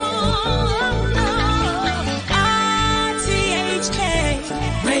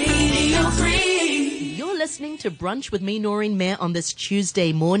to Brunch with me, Noreen Mayer, on this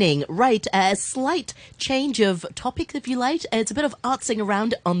Tuesday morning. Right, a slight change of topic, if you like. It's a bit of artsing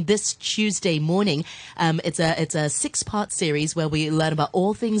around on this Tuesday morning. It's a six-part series where we learn about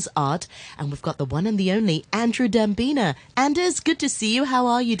all things art, and we've got the one and the only Andrew Dembina. Anders, good to see you. How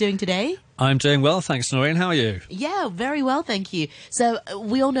are you doing today? I'm doing well, thanks, Noreen. How are you? Yeah, very well, thank you. So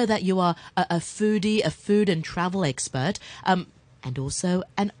we all know that you are a foodie, a food and travel expert. And also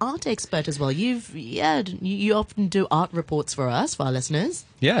an art expert as well. You often do art reports for us, for our listeners.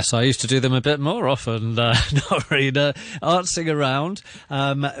 Yes, I used to do them a bit more often, Noreen, artsing around,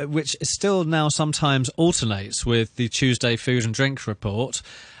 which still now sometimes alternates with the Tuesday Food and Drink report.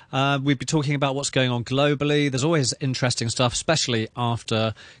 We'd be talking about what's going on globally. There's always interesting stuff, especially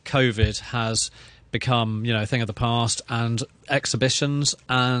after COVID has become, a thing of the past, and exhibitions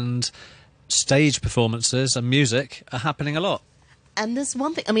and stage performances and music are happening a lot. And there's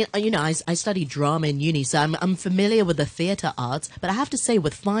one thing, I studied drama in uni, so I'm familiar with the theatre arts, but I have to say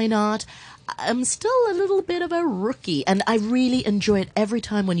with fine art, I'm still a little bit of a rookie, and I really enjoy it every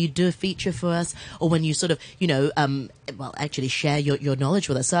time when you do a feature for us, or when you sort of, actually share your knowledge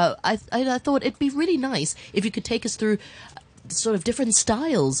with us. So I thought it'd be really nice if you could take us through sort of different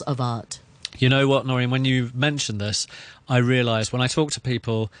styles of art. You know what, Noreen, when you mentioned this, I realised when I talk to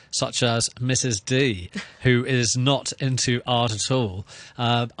people such as Mrs. D, who is not into art at all,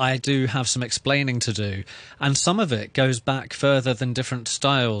 I do have some explaining to do. And some of it goes back further than different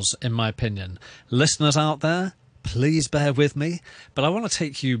styles, in my opinion. Listeners out there, please bear with me, but I want to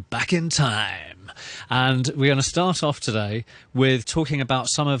take you back in time. And we're going to start off today with talking about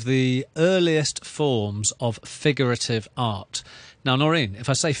some of the earliest forms of figurative art. Now, Noreen, if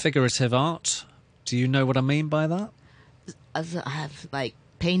I say figurative art, do you know what I mean by that? I have, like,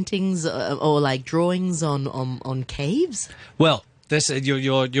 paintings or like drawings on caves? Well,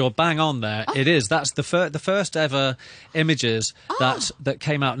 you're bang on there. Oh. It is. That's the first ever images that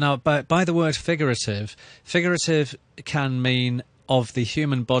came out. Now, by the word figurative can mean of the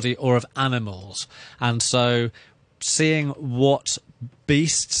human body or of animals. And so seeing what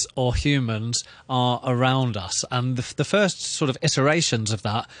beasts or humans are around us. And the first sort of iterations of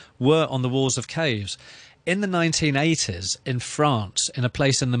that were on the walls of caves. In the 1980s, in France, in a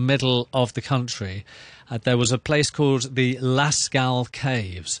place in the middle of the country, there was a place called the Lascaux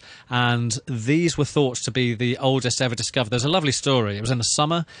Caves, and these were thought to be the oldest ever discovered. There's a lovely story. It was in the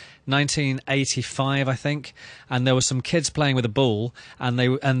summer, 1985, I think, and there were some kids playing with a ball, and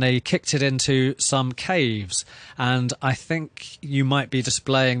they kicked it into some caves. And I think you might be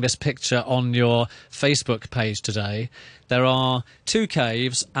displaying this picture on your Facebook page today. There are two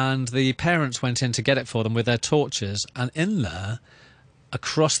caves, and the parents went in to get it for them with their torches, and in there,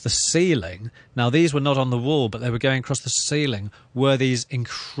 across the ceiling, now these were not on the wall, but they were going across the ceiling, were these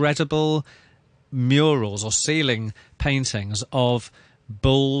incredible murals or ceiling paintings of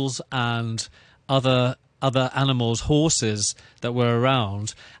bulls and other animals, horses that were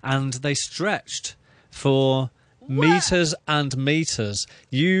around, and they stretched for meters and meters.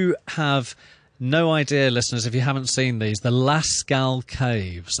 You have no idea, listeners, if you haven't seen these, the Lascaux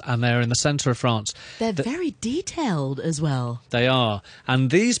Caves, and they're in the centre of France. They're very detailed as well. They are. And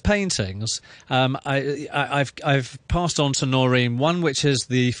these paintings, I've passed on to Noreen one which is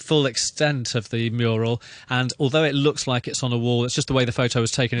the full extent of the mural, and although it looks like it's on a wall, it's just the way the photo was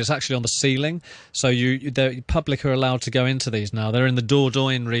taken. It's actually on the ceiling, so the public are allowed to go into these now. They're in the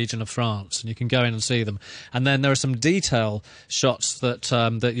Dordogne region of France, and you can go in and see them. And then there are some detail shots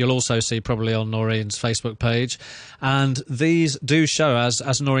that you'll also see probably on Noreen's Facebook page, and these do show,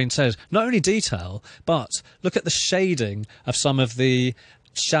 as Noreen says, not only detail, but look at the shading of some of the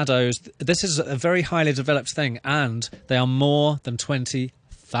shadows. This is a very highly developed thing, and they are more than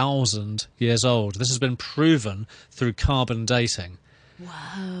 20,000 years old. This has been proven through carbon dating.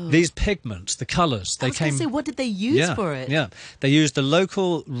 Wow. These pigments, the colours, I was going to say, what did they use for it? Yeah, they used the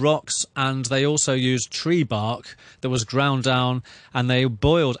local rocks, and they also used tree bark that was ground down, and they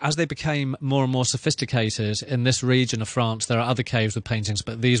boiled. As they became more and more sophisticated in this region of France, there are other caves with paintings,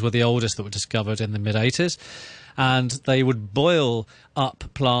 but these were the oldest that were discovered in the mid-80s. And they would boil up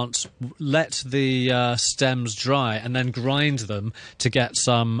plants, let the stems dry, and then grind them to get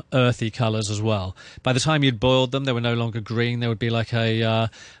some earthy colours as well. By the time you'd boiled them, they were no longer green. They would be like a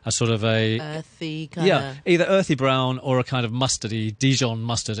sort of a earthy kind of... Yeah, either earthy brown or a kind of mustardy, Dijon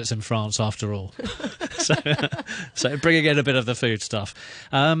mustard. It's in France after all. so bringing in a bit of the food stuff.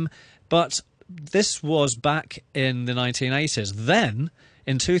 But this was back in the 1980s. Then,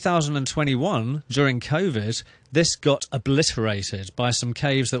 in 2021, during COVID, this got obliterated by some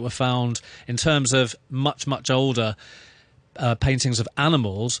caves that were found, in terms of much, much older paintings of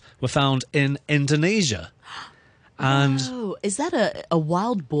animals, were found in Indonesia. And Oh, is that a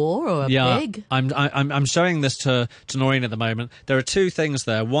wild boar or a yeah, pig? I'm showing this to Noreen at the moment. There are two things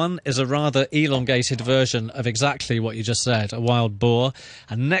there. One is a rather elongated version of exactly what you just said, a wild boar,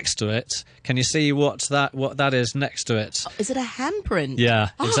 and next to it, can you see what that is next to it? Is it a handprint? Yeah,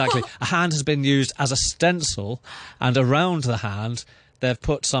 exactly. A hand has been used as a stencil, and around the hand they've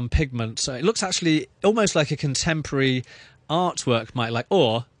put some pigment. So it looks actually almost like a contemporary artwork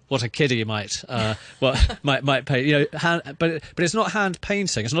or what a kiddie might paint. You know, but it's not hand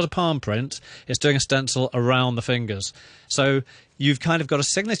painting. It's not a palm print. It's doing a stencil around the fingers. So you've kind of got a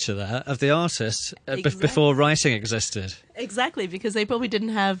signature there of the artist before writing existed. Exactly, because they probably didn't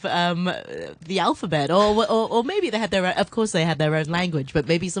have the alphabet, or maybe they had their own, of course they had their own language, but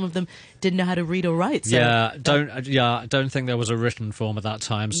maybe some of them didn't know how to read or write. So I don't think there was a written form at that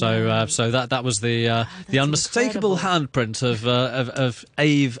time. So that was the unmistakable handprint of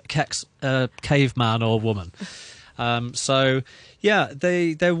Ave Keck's caveman or woman. There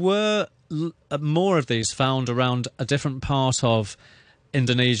were more of these found around a different part of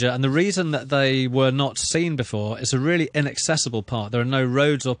Indonesia, and the reason that they were not seen before is a really inaccessible part. There are no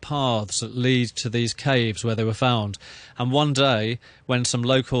roads or paths that lead to these caves where they were found. And one day, when some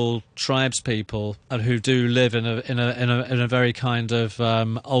local tribespeople who do live in a very kind of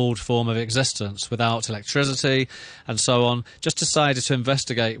old form of existence without electricity and so on, just decided to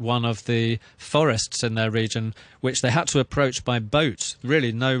investigate one of the forests in their region, which they had to approach by boat.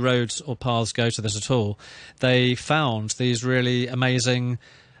 Really, no roads or paths go to this at all. They found these really amazing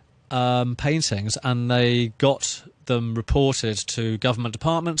paintings, and they got them reported to government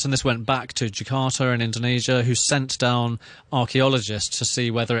departments, and this went back to Jakarta in Indonesia, who sent down archaeologists to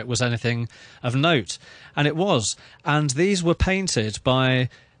see whether it was anything of note. And it was. And these were painted by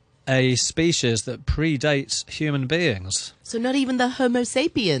a species that predates human beings. So not even the Homo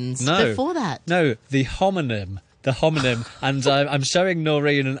sapiens before that? No, the homonym. And I'm showing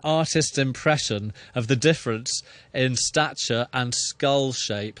Noreen an artist's impression of the difference in stature and skull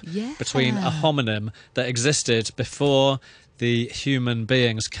shape between a homonym that existed before the human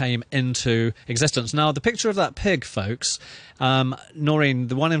beings came into existence. Now, the picture of that pig, folks, Noreen,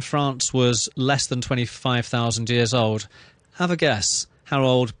 the one in France was less than 25,000 years old. Have a guess how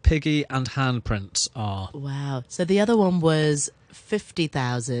old Piggy and handprints are. Wow. So the other one was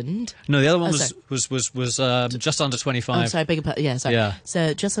 50,000. No, the other one was just under 25. Oh, sorry, beg your pardon. Yeah, sorry. Yeah.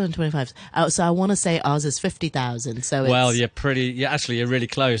 So just under 25. So I want to say ours is 50,000. So well, you're really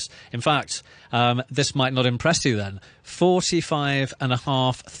close. In fact, this might not impress you then.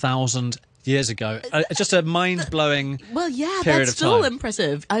 45,500 years ago. Just a mind-blowing period of time. That's still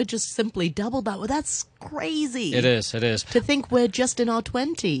impressive. I just simply doubled that. Well, that's crazy. It is. To think we're just in our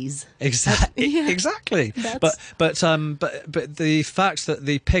 20s. Exactly. But the fact that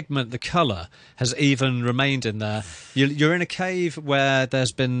the pigment, the colour, has even remained in there. You're in a cave where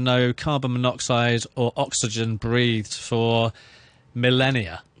there's been no carbon monoxide or oxygen breathed for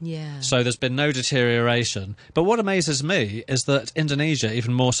millennia. Yeah. So there's been no deterioration. But what amazes me is that Indonesia,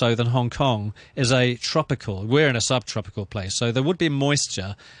 even more so than Hong Kong, is we're in a subtropical place. So there would be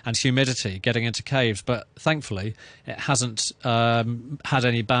moisture and humidity getting into caves, but thankfully it hasn't had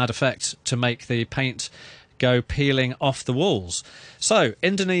any bad effect to make the paint go peeling off the walls. So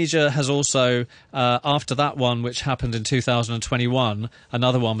Indonesia has also, after that one, which happened in 2021,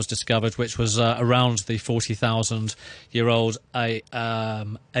 another one was discovered, which was around the 40,000-year-old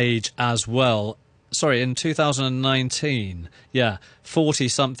age as well. Sorry, in 2019,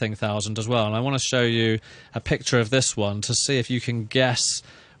 40-something thousand as well. And I want to show you a picture of this one to see if you can guess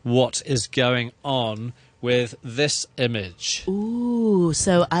what is going on with this image. Ooh,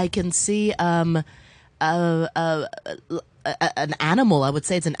 so I can see an animal. I would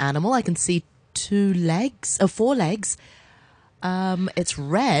say it's an animal. I can see 4 legs. It's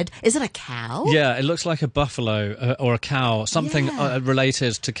red. Is it a cow? Yeah, it looks like a buffalo or a cow, something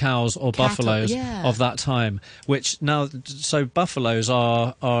related to cows or buffaloes of that time. So buffaloes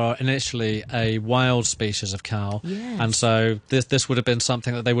are initially a wild species of cow, and so this would have been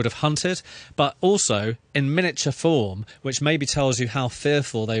something that they would have hunted, but also in miniature form, which maybe tells you how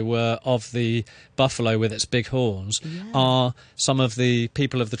fearful they were of the buffalo with its big horns, are some of the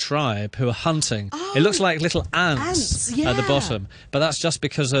people of the tribe who are hunting. Oh, it looks like little ants at the bottom, but that's just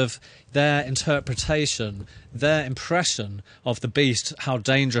because of their interpretation, their impression of the beast, how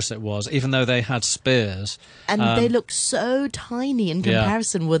dangerous it was, even though they had spears. And they looked so tiny in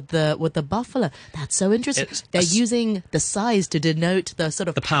comparison with the buffalo. That's so interesting. They're using the size to denote the sort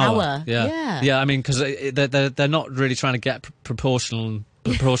of the power. Yeah, I mean, because they're not really trying to get proportional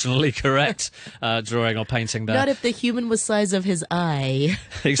proportionally correct drawing or painting there. Not if the human was size of his eye.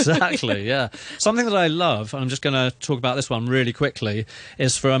 Exactly, yeah. Something that I love, and I'm just going to talk about this one really quickly,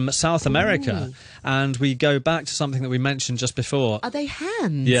 is from South America. Ooh. And we go back to something that we mentioned just before. Are they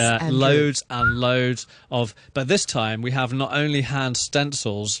hands? Yeah, Andrew? loads and loads of... But this time we have not only hand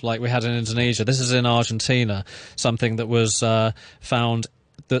stencils like we had in Indonesia. This is in Argentina, something that was found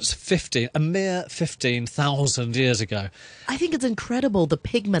that's a mere 15,000 years ago. I think it's incredible, the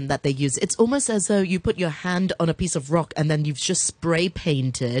pigment that they use. It's almost as though you put your hand on a piece of rock and then you've just spray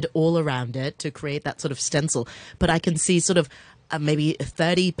painted all around it to create that sort of stencil. But I can see sort of maybe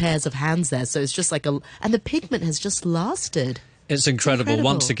 30 pairs of hands there. So it's just like and the pigment has just lasted. It's incredible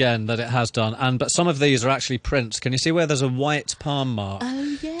once again that it has done. But some of these are actually prints. Can you see where there's a white palm mark?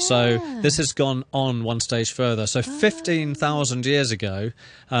 Oh, yeah. So this has gone on one stage further. So 15,000 years ago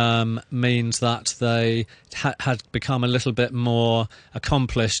means that they had become a little bit more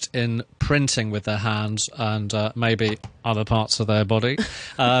accomplished in printing with their hands and maybe other parts of their body,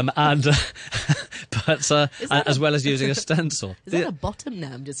 but as well as using a stencil. Is that a bottom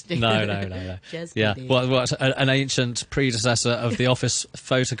now? I'm just No. Just yeah, kidding. what an ancient predecessor of the office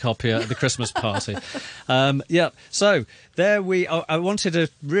photocopier at the Christmas party. Yeah, so there I wanted to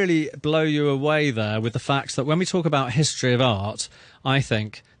really blow you away there with the fact that when we talk about history of art, I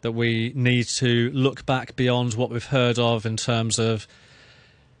think that we need to look back beyond what we've heard of in terms of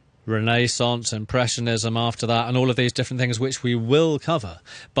Renaissance, Impressionism after that, and all of these different things which we will cover.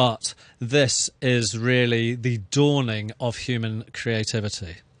 But this is really the dawning of human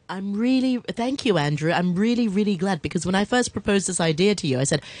creativity. Thank you, Andrew. I'm really, really glad, because when I first proposed this idea to you, I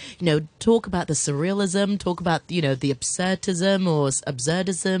said, talk about the surrealism, talk about, the absurdism or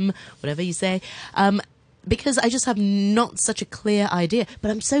absurdism, whatever you say, because I just have not such a clear idea.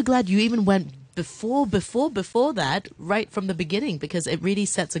 But I'm so glad you even went before that, right from the beginning, because it really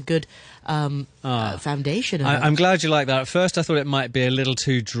sets a good foundation. I'm glad you like that. At first I thought it might be a little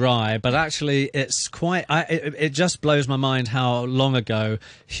too dry, but actually it's quite... it just blows my mind how long ago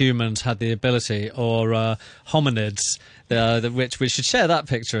humans had the ability, or hominids, which we should share that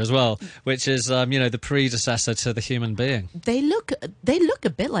picture as well, which is the predecessor to the human being. They look a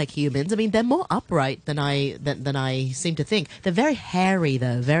bit like humans. I mean, they're more upright than I seem to think. They're very hairy,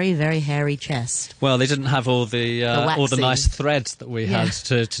 though, very, very hairy chest. Well, they didn't have all the nice threads that we had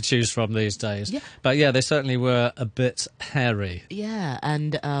to choose from these days. Yeah. But yeah, they certainly were a bit hairy. Yeah,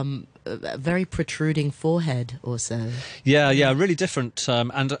 and a very protruding forehead also. Yeah, really different,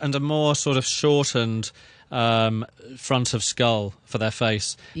 and a more sort of shortened front of skull for their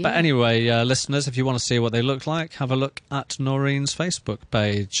face. Yeah. But anyway, listeners, if you want to see what they look like, have a look at Noreen's Facebook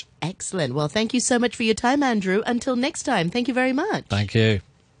page. Excellent. Well, thank you so much for your time, Andrew. Until next time, thank you very much. Thank you.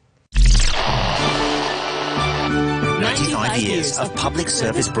 95 years of public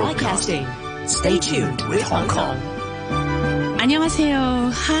service broadcasting. Stay tuned with Hong Kong.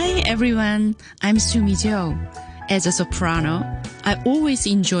 안녕하세요. Hi, everyone. I'm Sumi Jo. As a soprano, I always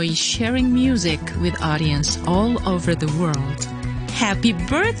enjoy sharing music with audience all over the world. Happy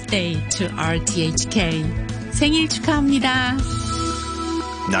birthday to RTHK. 생일 축하합니다.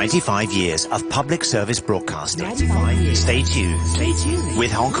 95 years of public service broadcasting. 95 years. Stay tuned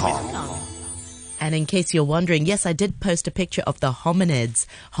with Hong Kong. And in case you're wondering, yes, I did post a picture of the hominids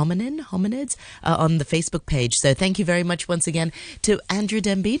on the Facebook page. So thank you very much once again to Andrew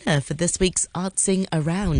Dembina for this week's Artsing Around.